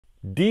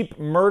Deep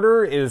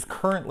Murder is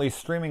currently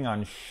streaming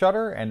on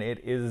Shudder, and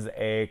it is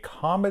a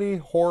comedy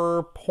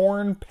horror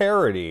porn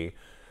parody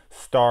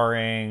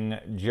starring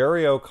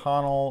Jerry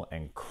O'Connell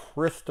and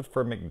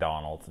Christopher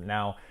McDonald.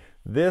 Now,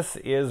 this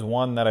is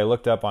one that I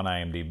looked up on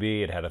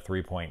IMDb. It had a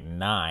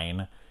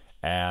 3.9,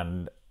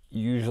 and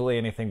usually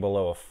anything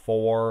below a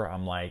 4,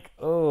 I'm like,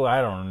 oh,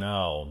 I don't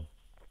know.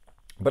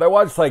 But I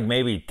watched like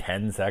maybe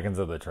 10 seconds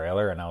of the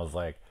trailer, and I was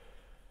like,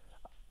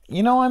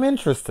 you know, I'm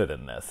interested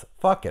in this.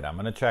 Fuck it, I'm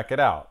going to check it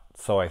out.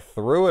 So I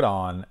threw it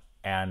on,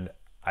 and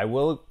I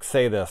will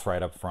say this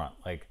right up front.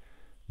 Like,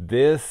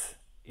 this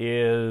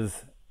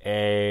is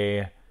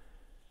a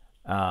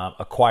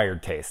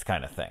acquired taste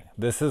kind of thing.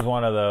 This is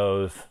one of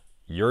those,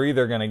 you're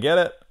either going to get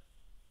it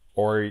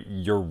or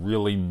you're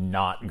really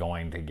not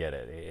going to get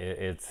it.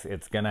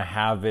 It's going to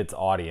have its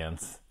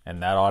audience,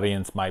 and that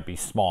audience might be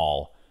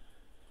small,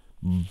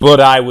 but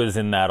I was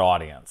in that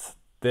audience.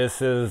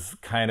 This is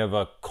kind of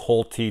a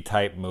culty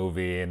type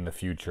movie in the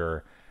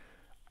future.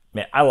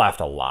 Man, I laughed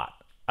a lot.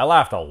 I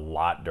laughed a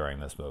lot during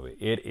this movie.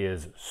 It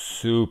is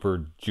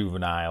super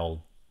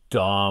juvenile,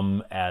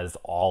 dumb as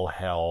all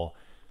hell.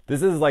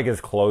 This is like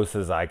as close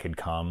as I could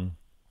come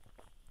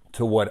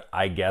to what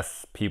I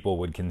guess people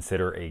would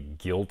consider a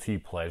guilty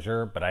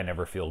pleasure, but I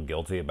never feel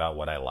guilty about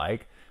what I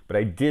like. But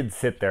I did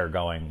sit there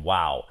going,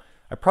 wow,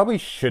 I probably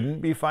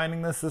shouldn't be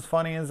finding this as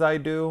funny as I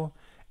do.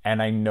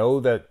 And I know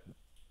that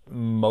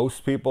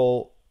most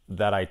people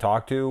that I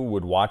talk to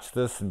would watch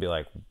this and be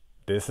like,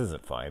 this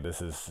isn't funny.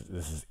 This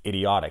is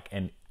idiotic.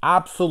 And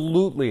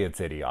absolutely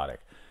it's idiotic.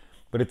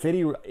 But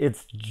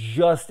it's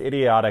just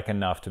idiotic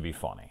enough to be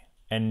funny.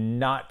 And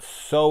not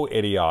so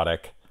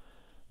idiotic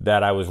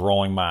that I was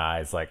rolling my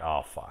eyes like,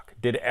 oh fuck.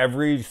 Did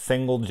every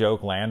single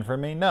joke land for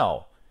me?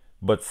 No.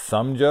 But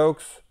some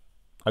jokes,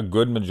 a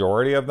good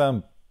majority of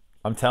them,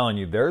 I'm telling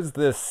you, there's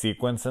this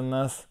sequence in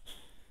this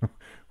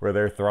where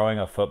they're throwing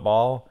a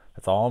football.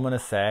 That's all I'm going to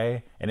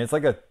say. And it's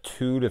like a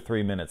 2 to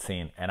 3 minute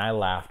scene. And I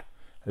laughed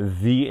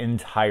the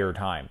entire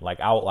time, like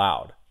out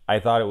loud. I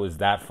thought it was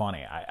that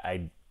funny.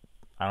 I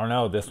don't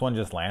know. This one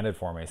just landed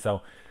for me.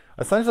 So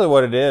essentially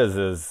what it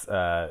is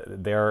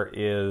there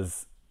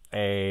is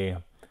a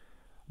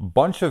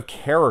bunch of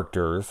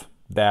characters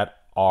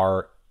that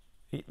are,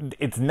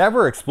 it's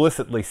never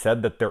explicitly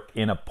said that they're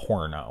in a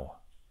porno,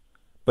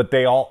 but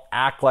they all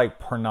act like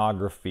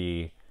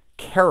pornography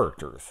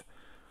characters.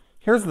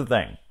 Here's the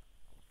thing.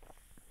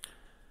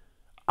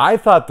 I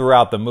thought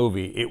throughout the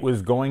movie it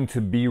was going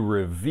to be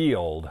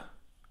revealed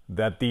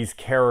that these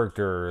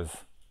characters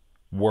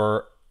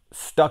were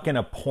stuck in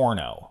a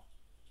porno.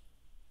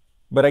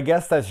 But I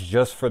guess that's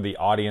just for the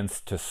audience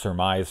to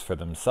surmise for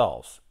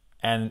themselves.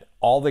 And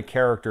all the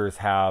characters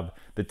have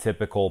the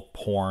typical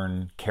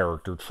porn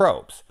character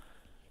tropes.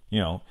 You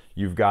know,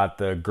 you've got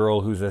the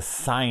girl who's a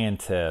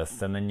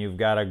scientist, and then you've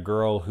got a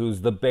girl who's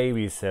the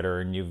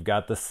babysitter, and you've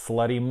got the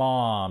slutty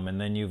mom,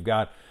 and then you've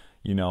got,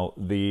 you know,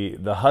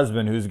 the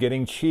husband who's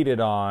getting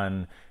cheated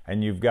on,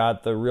 and you've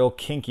got the real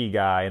kinky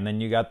guy, and then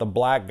you got the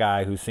black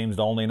guy who seems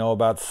to only know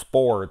about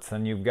sports,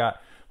 and you've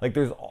got like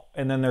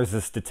and then there's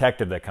this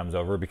detective that comes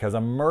over because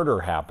a murder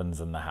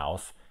happens in the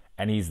house,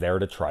 and he's there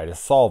to try to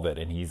solve it,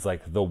 and he's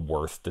like the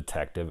worst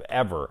detective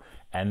ever.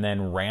 And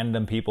then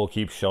random people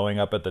keep showing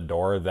up at the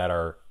door that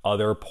are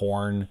other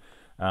porn,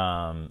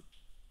 cameo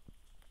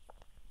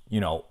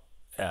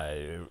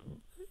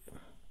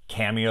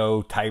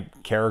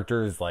type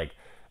characters, like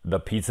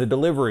the pizza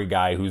delivery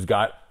guy who's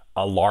got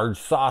a large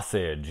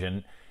sausage,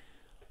 and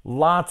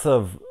lots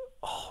of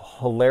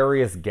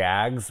hilarious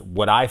gags.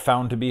 What I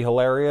found to be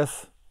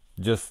hilarious,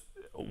 just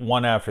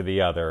one after the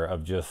other,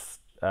 of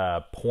just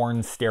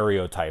porn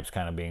stereotypes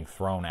kind of being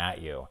thrown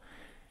at you.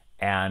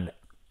 And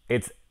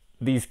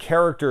these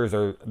characters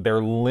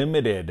they're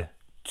limited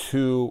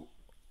to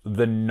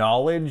the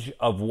knowledge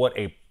of what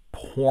a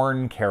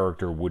porn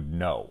character would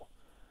know.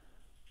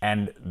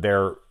 And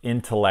their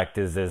intellect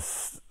is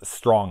as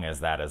strong as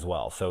that as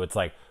well. So it's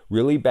like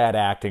really bad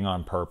acting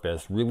on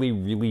purpose, really,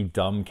 really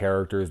dumb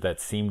characters that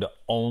seem to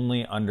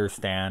only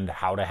understand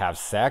how to have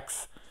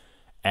sex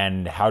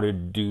and how to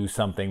do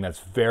something that's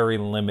very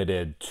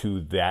limited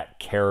to that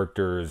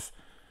character's,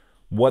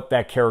 what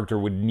that character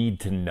would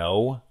need to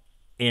know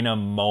in a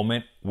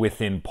moment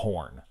within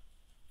porn.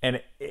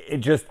 And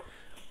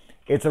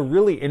it's a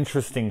really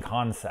interesting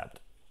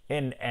concept.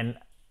 And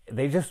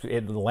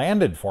it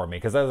landed for me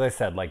because, as I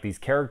said, like, these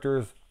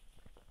characters,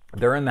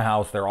 they're in the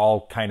house, they're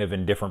all kind of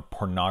in different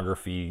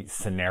pornography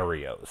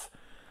scenarios.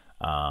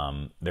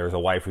 There's a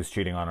wife who's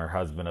cheating on her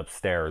husband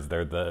upstairs.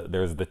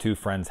 There's the two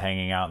friends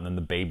hanging out, and then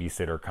the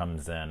babysitter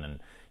comes in and,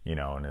 you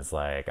know, and is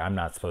like, I'm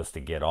not supposed to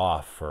get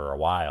off for a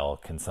while.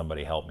 Can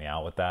somebody help me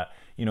out with that?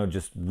 You know,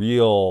 just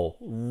real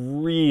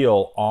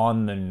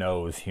on the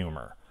nose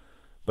humor.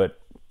 But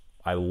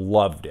I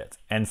loved it.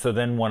 And so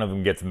then one of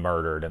them gets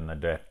murdered, and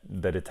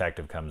the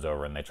detective comes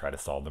over, and they try to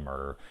solve the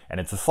murder. And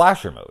it's a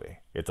slasher movie.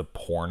 It's a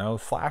porno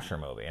slasher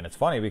movie. And it's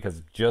funny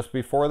because just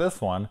before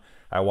this one,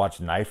 I watched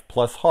Knife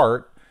Plus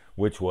Heart,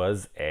 which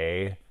was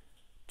a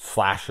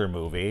slasher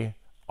movie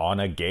on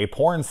a gay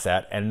porn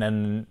set. And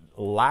then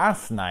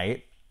last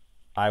night,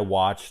 I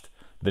watched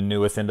the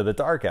newest Into the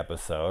Dark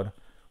episode,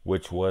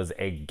 which was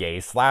a gay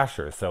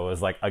slasher. So it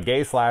was like a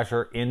gay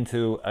slasher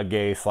into a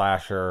gay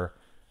slasher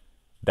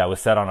that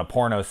was set on a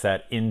porno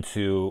set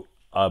into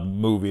a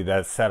movie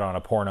that's set on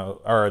a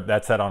porno, or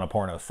that's set on a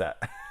porno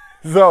set.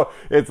 So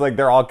it's like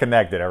they're all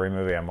connected, every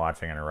movie I'm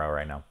watching in a row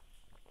right now.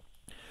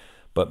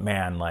 But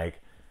man,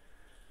 like,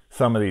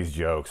 some of these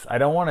jokes, I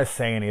don't want to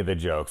say any of the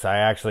jokes. I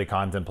actually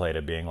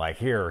contemplated being like,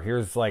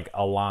 here's like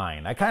a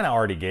line. I kind of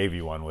already gave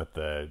you one with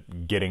the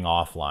getting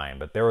off line,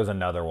 but there was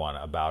another one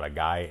about a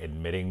guy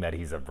admitting that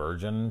he's a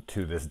virgin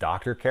to this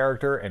doctor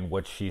character, and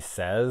what she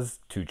says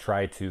to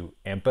try to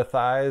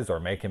empathize or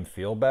make him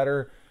feel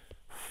better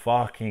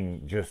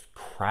fucking just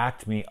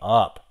cracked me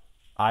up.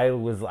 I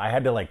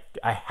had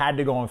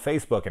to go on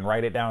Facebook and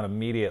write it down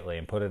immediately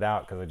and put it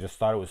out because I just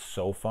thought it was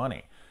so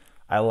funny.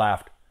 I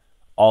laughed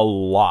a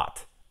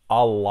lot.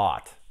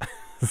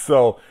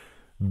 So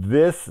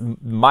this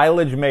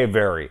mileage may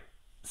vary.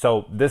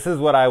 So this is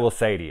what I will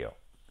say to you.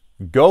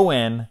 Go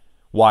in,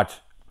 watch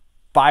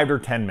 5 or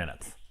 10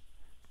 minutes.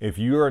 If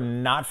you are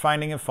not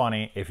finding it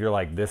funny, if you're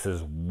like, this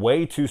is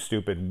way too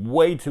stupid,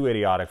 way too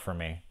idiotic for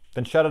me,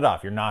 then shut it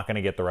off. You're not going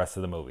to get the rest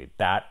of the movie.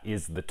 That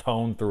is the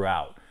tone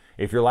throughout.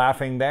 If you're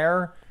laughing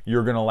there,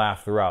 you're going to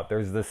laugh throughout.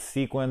 There's this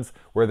sequence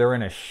where they're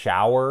in a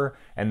shower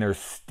and there's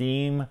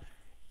steam.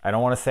 I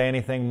don't want to say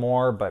anything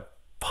more, but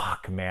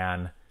fuck,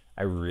 man.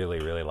 I really,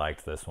 really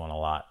liked this one a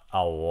lot.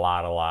 A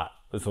lot.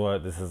 This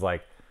is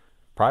like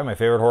probably my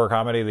favorite horror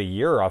comedy of the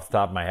year off the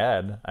top of my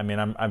head. I mean,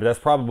 I'm that's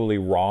probably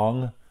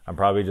wrong. I'm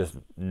probably just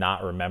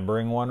not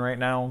remembering one right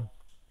now.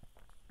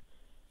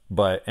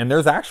 And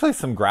there's actually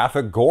some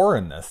graphic gore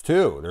in this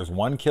too. There's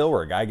one kill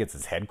where a guy gets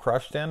his head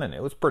crushed in, and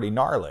it was pretty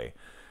gnarly.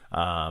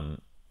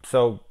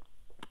 So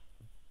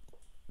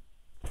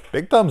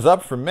big thumbs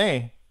up from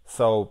me.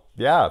 So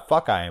yeah,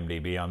 fuck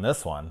IMDb on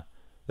this one.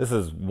 This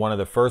is one of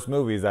the first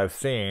movies I've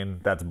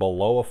seen that's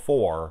below a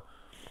 4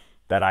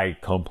 that I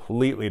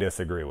completely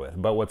disagree with.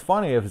 But what's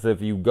funny is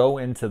if you go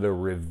into the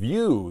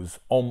reviews,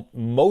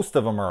 most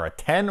of them are a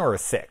 10 or a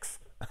 6.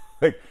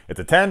 Like, it's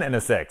a 10 and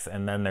a 6,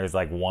 and then there's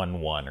like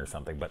 1 or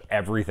something, but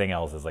everything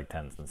else is like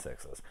 10s and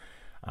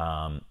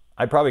 6s.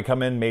 I'd probably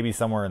come in maybe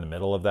somewhere in the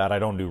middle of that. I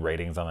don't do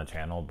ratings on the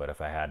channel, but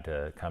if I had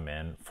to come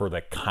in for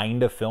the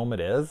kind of film it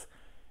is,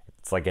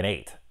 it's like an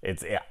 8.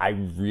 I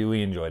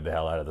really enjoyed the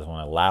hell out of this one.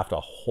 I laughed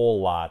a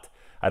whole lot.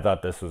 I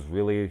thought this was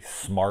really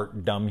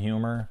smart, dumb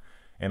humor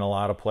in a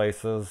lot of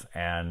places.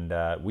 And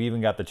we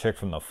even got the chick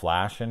from The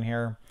Flash in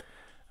here,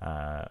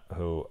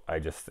 who I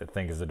just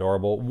think is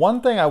adorable.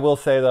 One thing I will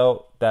say,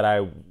 though, that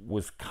I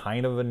was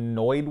kind of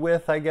annoyed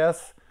with, I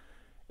guess,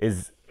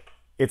 is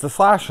it's a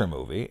slasher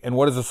movie. And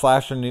what does a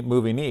slasher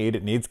movie need?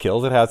 It needs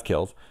kills. It has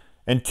kills.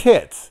 And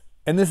tits.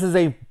 And this is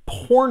a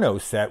porno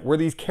set where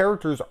these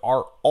characters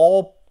are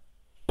all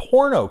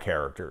porno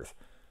characters.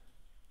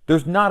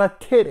 There's not a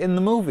tit in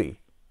the movie.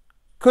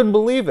 Couldn't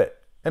believe it.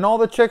 And all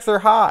the chicks are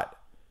hot.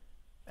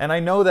 And I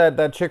know that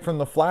that chick from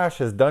The Flash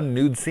has done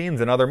nude scenes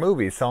in other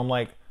movies. So I'm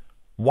like,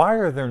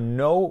 why is there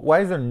no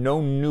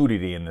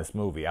nudity in this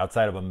movie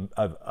outside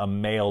of a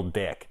male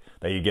dick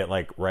that you get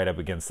like right up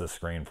against the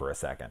screen for a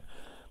second?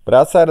 But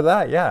outside of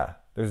that, yeah,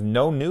 there's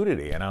no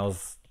nudity. And I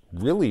was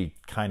really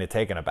kind of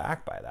taken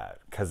aback by that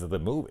because of the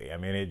movie. I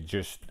mean,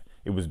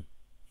 it was,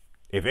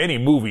 if any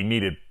movie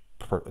needed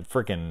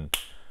freaking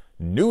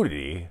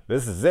nudity,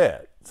 this is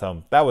it.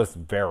 So that was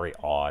very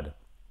odd.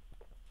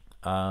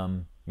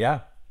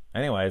 Yeah.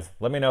 Anyways,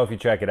 let me know if you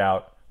check it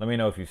out. Let me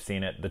know if you've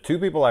seen it. The two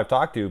people I've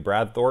talked to,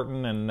 Brad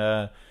Thornton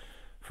and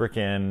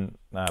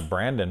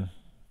Brandon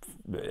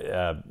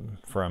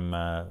from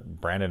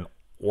Brandon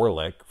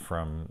Orlick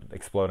from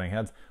Exploding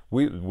Heads,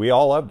 we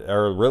all loved it,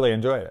 or really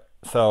enjoyed it.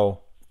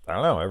 So I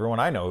don't know. Everyone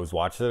I know who's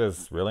watched it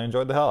has really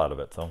enjoyed the hell out of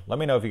it. So let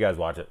me know if you guys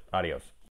watch it. Adios.